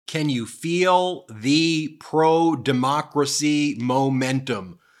Can you feel the pro-democracy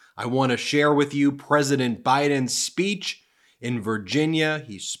momentum? I want to share with you President Biden's speech in Virginia.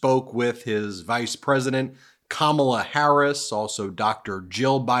 He spoke with his Vice President, Kamala Harris. Also, Dr.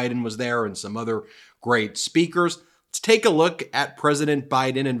 Jill Biden was there and some other great speakers. Let's take a look at President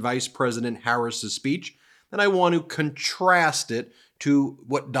Biden and Vice President Harris's speech. Then I want to contrast it to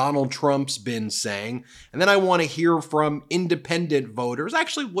what Donald Trump's been saying. And then I want to hear from independent voters.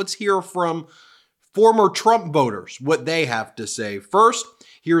 Actually, let's hear from former Trump voters, what they have to say. First,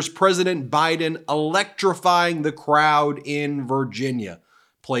 here's President Biden electrifying the crowd in Virginia.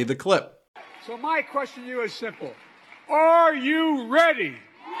 Play the clip. So my question to you is simple. Are you ready?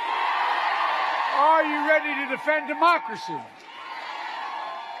 Are you ready to defend democracy?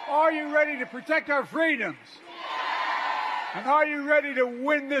 Are you ready to protect our freedoms? And are you ready to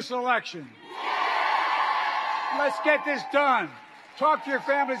win this election? Let's get this done. Talk to your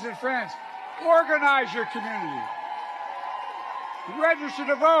families and friends. Organize your community. Register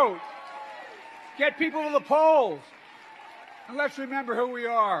to vote. Get people to the polls. And let's remember who we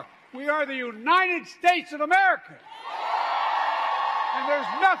are. We are the United States of America. And there's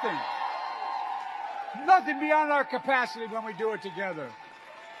nothing beyond our capacity when we do it together.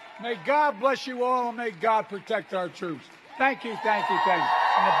 May God bless you all and may God protect our troops. Thank you, thank you, thank you.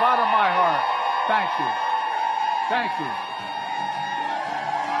 From the bottom of my heart, thank you. Thank you.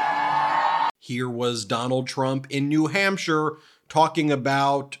 Here was Donald Trump in New Hampshire talking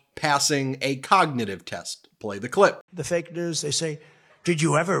about passing a cognitive test. Play the clip. The fake news, they say, did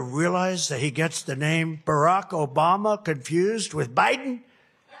you ever realize that he gets the name Barack Obama confused with Biden?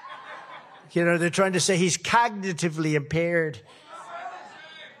 You know, they're trying to say he's cognitively impaired.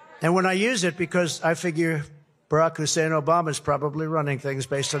 And when I use it, because I figure Barack Hussein Obama is probably running things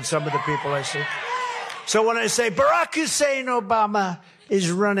based on some of the people I see. So when I say Barack Hussein Obama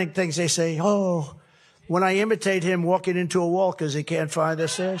is running things, they say, oh, when I imitate him walking into a wall because he can't find the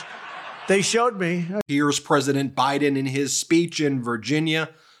stairs. They showed me. Here's President Biden in his speech in Virginia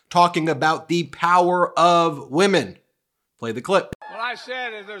talking about the power of women. Play the clip. What I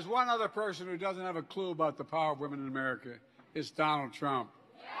said is there's one other person who doesn't have a clue about the power of women in America. It's Donald Trump.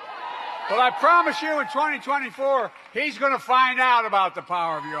 But I promise you in 2024, he's going to find out about the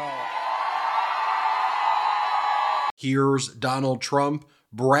power of y'all. Here's Donald Trump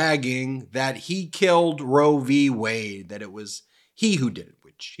bragging that he killed Roe v. Wade, that it was he who did it,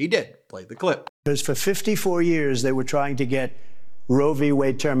 which he did. Play the clip. Because for 54 years, they were trying to get Roe v.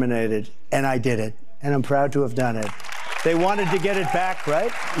 Wade terminated, and I did it, and I'm proud to have done it. They wanted to get it back,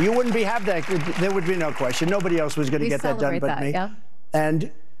 right? You wouldn't have that. There would be no question. Nobody else was going to get that done but me. Yeah.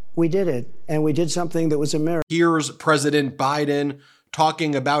 And we did it, and we did something that was a miracle. Here's President Biden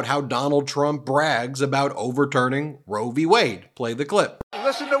talking about how Donald Trump brags about overturning Roe v. Wade. Play the clip.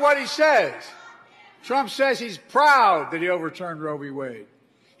 Listen to what he says. Trump says he's proud that he overturned Roe v. Wade.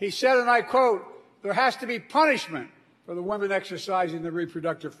 He said, and I quote, there has to be punishment for the women exercising their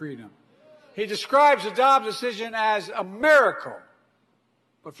reproductive freedom. He describes the Dobbs decision as a miracle,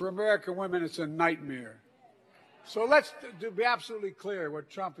 but for American women, it's a nightmare. So let's be absolutely clear what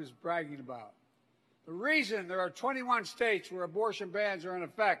Trump is bragging about. The reason there are 21 states where abortion bans are in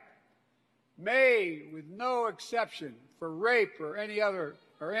effect, made with no exception for rape or any other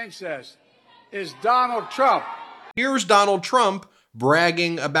or incest, is Donald Trump. Here's Donald Trump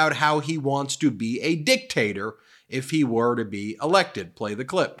bragging about how he wants to be a dictator if he were to be elected. Play the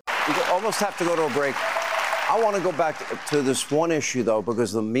clip. We almost have to go to a break. I want to go back to this one issue, though,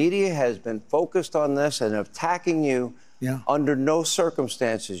 because the media has been focused on this and attacking you. Yeah. Under no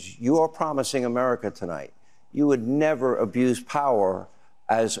circumstances, you are promising America tonight you would never abuse power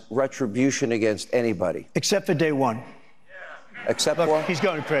as retribution against anybody. Except for day one. Except Look, for? he's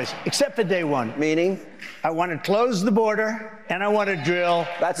going crazy. Except for day one. Meaning? I want to close the border, and I want to drill.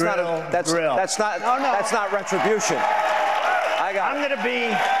 That's drill, not drill. That's not. No, no. That's not retribution. I got. I'm gonna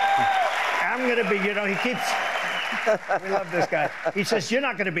be. You know, he keeps. We love this guy. He says, "You're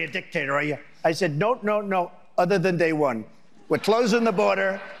not going to be a dictator, are you?" I said, "No, no, no. Other than day one, we're closing the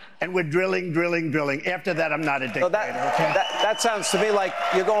border." And we're drilling. After that, I'm not a dictator. So that sounds to me like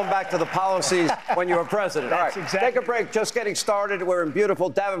you're going back to the policies when you were president. All right, exactly. Take a break. Just getting started. We're in beautiful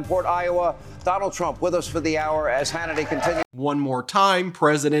Davenport, Iowa. Donald Trump with us for the hour as Hannity continues. One more time,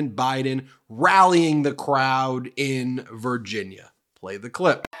 President Biden rallying the crowd in Virginia. Play the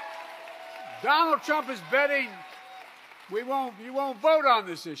clip. Donald Trump is betting you won't vote on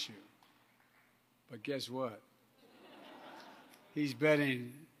this issue. But guess what? He's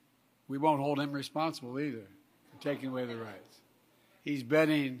betting we won't hold him responsible either for taking away the rights. He's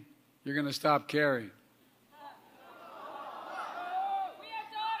betting you're going to stop caring. We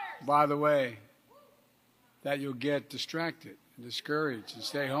have daughters. by the way, that you'll get distracted and discouraged and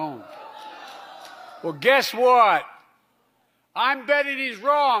stay home. Well, guess what? I'm betting he's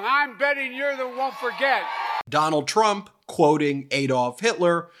wrong. I'm betting you're the one who won't forget. Donald Trump quoting Adolf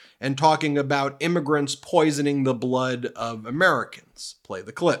Hitler and talking about immigrants poisoning the blood of Americans. Play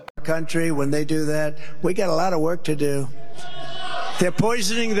the clip. Country, when they do that, we got a lot of work to do. They're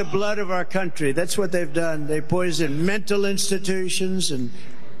poisoning the blood of our country. That's what they've done. They poison mental institutions and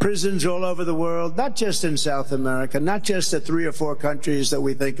prisons all over the world, not just in South America, not just the 3 or 4 countries that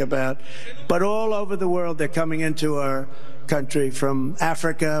we think about, but all over the world. They're coming into our country from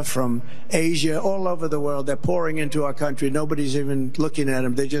Africa, from Asia, all over the world. They're pouring into our country. Nobody's even looking at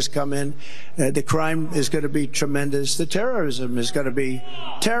them. They just come in. The crime is going to be tremendous. The terrorism is going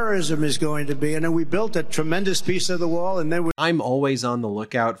to be, and then we built a tremendous piece of the wall, and then I'm always on the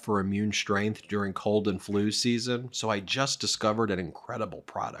lookout for immune strength during cold and flu season, so I just discovered an incredible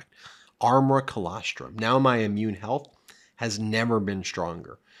product, Armra Colostrum. Now my immune health has never been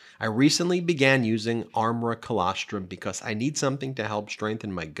stronger. I recently began using Armra Colostrum because I need something to help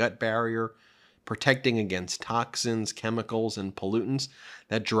strengthen my gut barrier, protecting against toxins, chemicals, and pollutants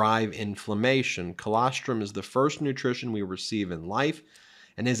that drive inflammation. Colostrum is the first nutrition we receive in life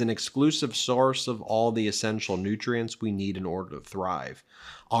and is an exclusive source of all the essential nutrients we need in order to thrive.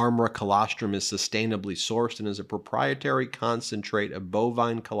 Armra Colostrum is sustainably sourced and is a proprietary concentrate of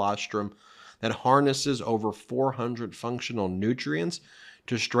bovine colostrum that harnesses over 400 functional nutrients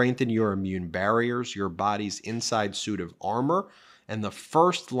to strengthen your immune barriers, your body's inside suit of armor, and the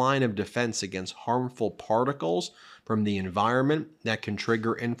first line of defense against harmful particles from the environment that can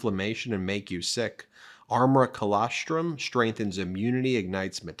trigger inflammation and make you sick. Armra Colostrum strengthens immunity,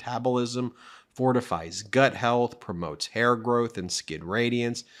 ignites metabolism, fortifies gut health, promotes hair growth and skin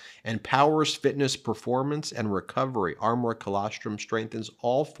radiance, and powers fitness performance and recovery. Armra Colostrum strengthens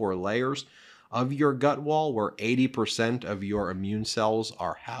all 4 layers of your gut wall, where 80% of your immune cells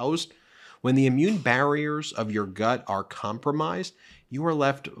are housed. When the immune barriers of your gut are compromised, you are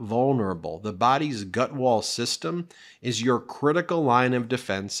left vulnerable. The body's gut wall system is your critical line of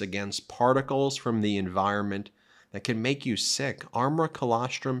defense against particles from the environment that can make you sick. Armra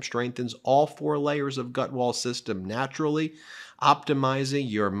Colostrum strengthens all 4 layers of gut wall system naturally, optimizing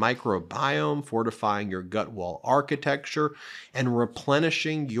your microbiome, fortifying your gut wall architecture, and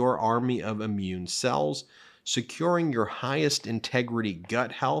replenishing your army of immune cells, securing your highest integrity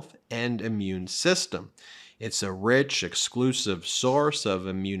gut health and immune system. It's a rich, exclusive source of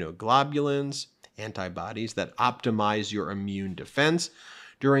immunoglobulins, antibodies that optimize your immune defense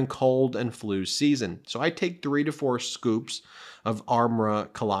during cold and flu season. So I take 3 to 4 scoops of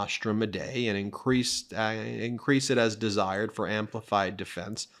Armra Colostrum a day and increase it as desired for amplified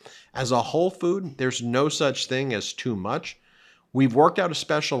defense. As a whole food, there's no such thing as too much. We've worked out a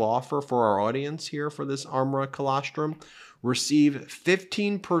special offer for our audience here for this Armra Colostrum. Receive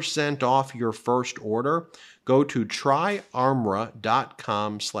 15% off your first order. Go to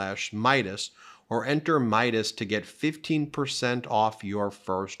tryarmra.com/Midas or enter Midas to get 15% off your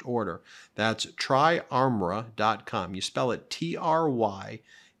first order. That's tryarmra.com. You spell it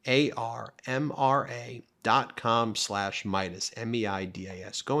tryarmra.com/Midas,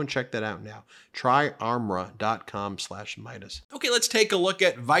 MEIDAS. Go and check that out now. Tryarmra.com/Midas. Okay, let's take a look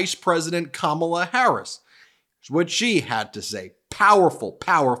at Vice President Kamala Harris. Here's what she had to say. Powerful,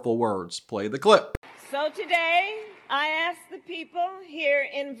 powerful words. Play the clip. So today, I ask the people here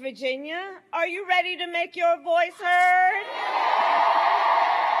in Virginia, are you ready to make your voice heard?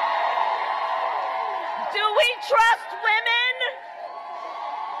 Do we trust women?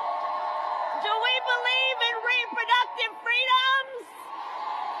 Do we believe in reproductive freedoms?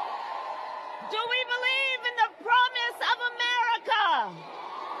 Do we believe in the promise of America?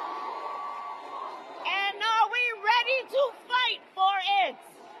 And are we ready to fight for it?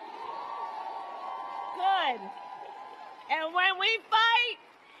 Good. And when we fight,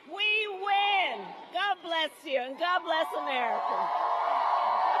 we win. God bless you, and God bless America.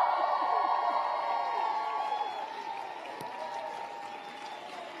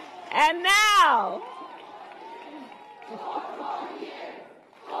 And now,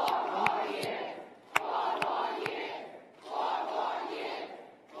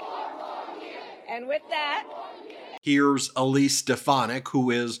 and with that, here's Elise Stefanik,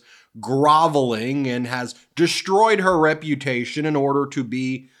 who is groveling and has destroyed her reputation in order to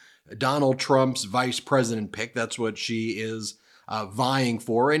be Donald Trump's vice president pick. That's what she is vying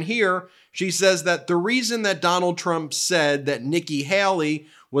for. And here she says that the reason that Donald Trump said that Nikki Haley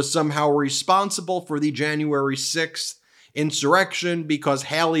was somehow responsible for the January 6th insurrection because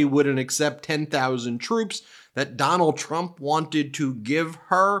Haley wouldn't accept 10,000 troops, that Donald Trump wanted to give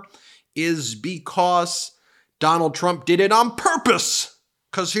her is because Donald Trump did it on purpose,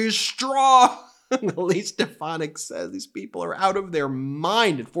 because he's strong. Elise Stefanik says these people are out of their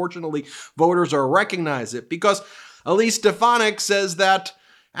mind. And fortunately, voters are recognizing it, because Elise Stefanik says that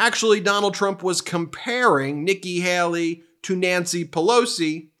actually Donald Trump was comparing Nikki Haley to Nancy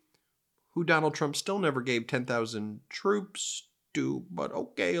Pelosi, who Donald Trump still never gave 10,000 troops to. But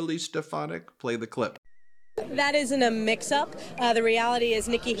okay, Elise Stefanik, play the clip. That isn't a mix-up. The reality is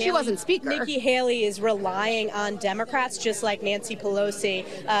Nikki Haley. She wasn't speaker. Nikki Haley is relying on Democrats, just like Nancy Pelosi,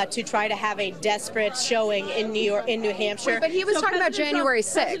 to try to have a desperate showing in New Hampshire. Wait, but he was talking about January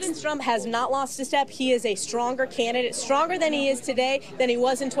 6th. President Trump has not lost a step. He is a stronger candidate, stronger than he is today, than he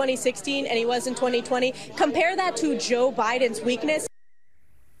was in 2016 and he was in 2020. Compare that to Joe Biden's weakness.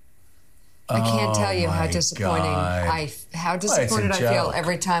 I can't tell you how disappointing I feel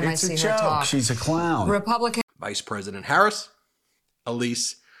every time I see her talk. She's a clown. Republican Vice President Harris,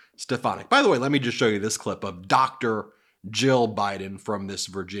 Elise Stefanik. By the way, let me just show you this clip of Dr. Jill Biden from this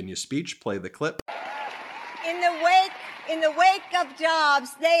Virginia speech. Play the clip. In the wake of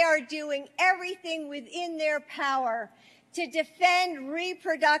Dobbs, they are doing everything within their power to defend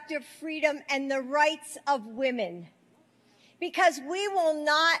reproductive freedom and the rights of women. Because we will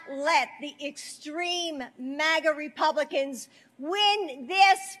not let the extreme MAGA Republicans win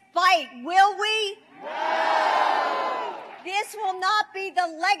this fight, will we? No! This will not be the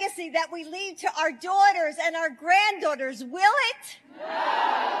legacy that we leave to our daughters and our granddaughters, will it?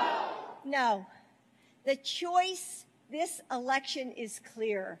 No! No. The choice this election is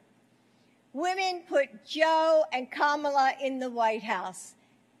clear. Women put Joe and Kamala in the White House,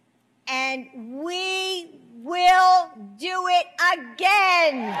 and we will do it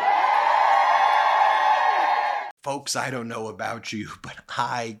again. Folks, I don't know about you, but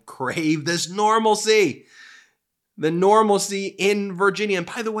I crave this normalcy. The normalcy in Virginia. And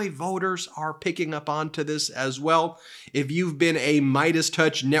by the way, voters are picking up onto this as well. If you've been a Midas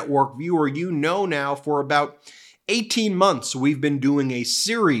Touch Network viewer, you know now for about 18 months we've been doing a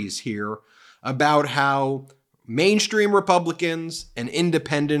series here about how mainstream Republicans and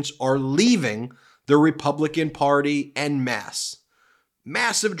independents are leaving the Republican Party en masse.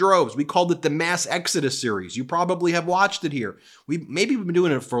 Massive droves. We called it the Mass Exodus series. You probably have watched it here. We've been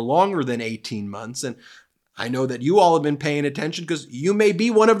doing it for longer than 18 months, and I know that you all have been paying attention because you may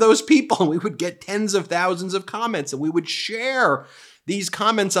be one of those people. We would get tens of thousands of comments, and we would share these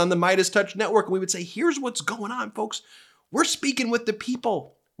comments on the Midas Touch Network, and we would say, here's what's going on, folks. We're speaking with the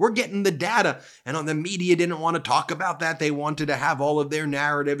people. We're getting the data. And on the media didn't want to talk about that. They wanted to have all of their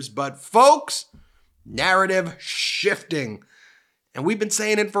narratives. But folks, narrative shifting. And we've been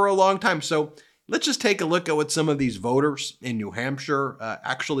saying it for a long time. So let's just take a look at what some of these voters in New Hampshire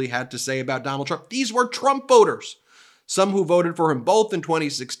actually had to say about Donald Trump. These were Trump voters. Some who voted for him both in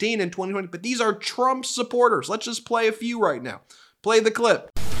 2016 and 2020. But these are Trump supporters. Let's just play a few right now. Play the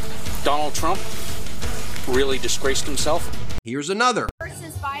clip. Donald Trump really disgraced himself. Here's another.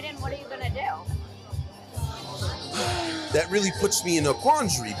 Versus Biden, what are you going to do? That really puts me in a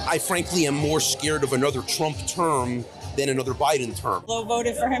quandary. I frankly am more scared of another Trump term than another Biden term. I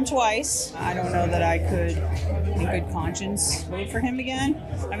voted for him twice. I don't know that I could, in good conscience, vote for him again.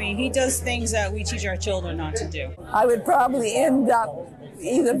 I mean, he does things that we teach our children not to do. I would probably end up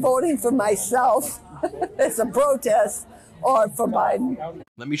either voting for myself as a protest or for Biden.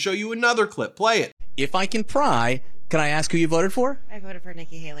 Let me show you another clip. Play it. If I can pry, can I ask who you voted for? I voted for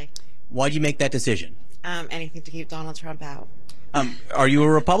Nikki Haley. Why'd you make that decision? Anything to keep Donald Trump out. Are you a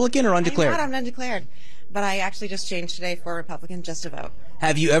Republican or undeclared? I'm undeclared. But I actually just changed today for Republican just to vote.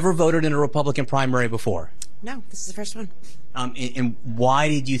 Have you ever voted in a Republican primary before? No, this is the first one. And why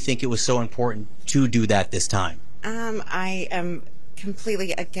did you think it was so important to do that this time? I am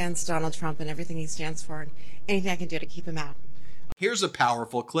completely against Donald Trump and everything he stands for, and anything I can do to keep him out. Here's a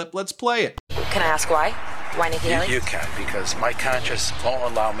powerful clip. Let's play it. Can I ask why? Why Nikki Haley? You can, because my conscience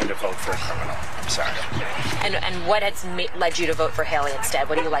won't allow me to vote for a criminal. I'm sorry. And what has led you to vote for Haley instead?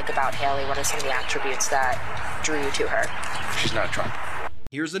 What do you like about Haley? What are some of the attributes that drew you to her? She's not Trump.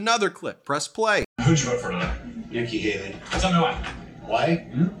 Here's another clip. Press play. Who'd you vote for today? Nikki Haley. Tell me why. Why?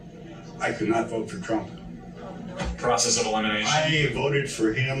 I could not vote for Trump. Process of elimination. I voted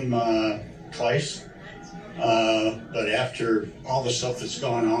for him twice, but after all the stuff that's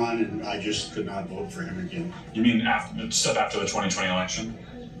gone on, and I just could not vote for him again. You mean after the 2020 election?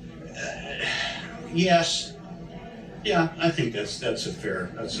 Yes. Yeah, I think that's a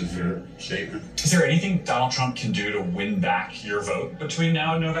fair statement. Is there anything Donald Trump can do to win back your vote between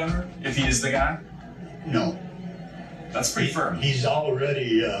now and November, if he is the guy? No. That's pretty firm. He's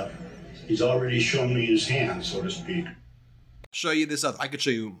already He's already shown me his hand, so to speak. Show you this other. I could show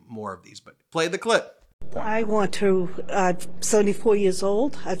you more of these, but play the clip. I want to, I'm 74 years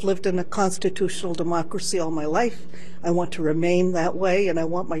old. I've lived in a constitutional democracy all my life. I want to remain that way, and I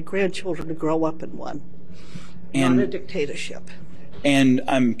want my grandchildren to grow up in one, not a dictatorship. And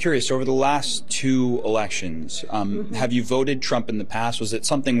I'm curious, over the last 2 elections, have you voted Trump in the past? Was it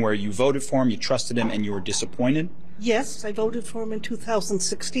something where you voted for him, you trusted him, and you were disappointed? Yes, I voted for him in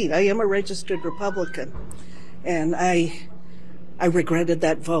 2016. I am a registered Republican, and I regretted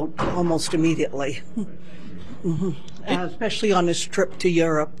that vote almost immediately, especially on his trip to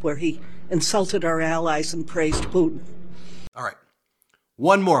Europe where he insulted our allies and praised Putin. All right.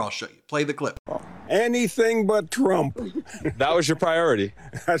 One more I'll show you. Play the clip. Anything but Trump. That was your priority?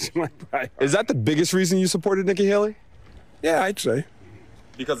 That's my priority. Is that the biggest reason you supported Nikki Haley? Yeah, I'd say.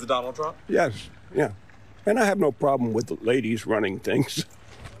 Because of Donald Trump? Yes, yeah. And I have no problem with the ladies running things.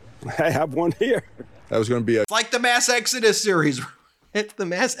 I have one here. That was going to be It's like the Mass Exodus series. It's the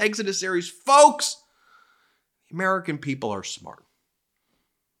Mass Exodus series. Folks, the American people are smart.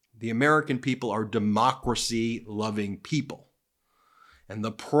 The American people are democracy-loving people. And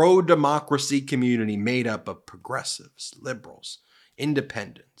the pro-democracy community made up of progressives, liberals,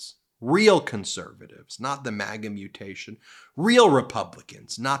 independents, real conservatives, not the MAGA mutation, real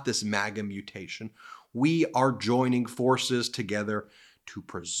Republicans, not this MAGA mutation. We are joining forces together to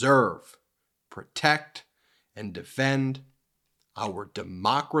preserve, protect, and defend our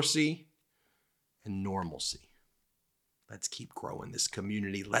democracy and normalcy. Let's keep growing this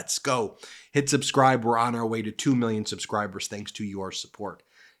community. Let's go. Hit subscribe. We're on our way to 2 million subscribers thanks to your support.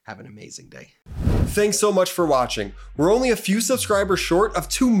 Have an amazing day. Thanks so much for watching. We're only a few subscribers short of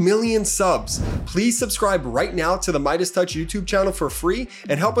 2 million subs. Please subscribe right now to the Midas Touch YouTube channel for free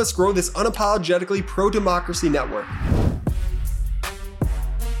and help us grow this unapologetically pro-democracy network.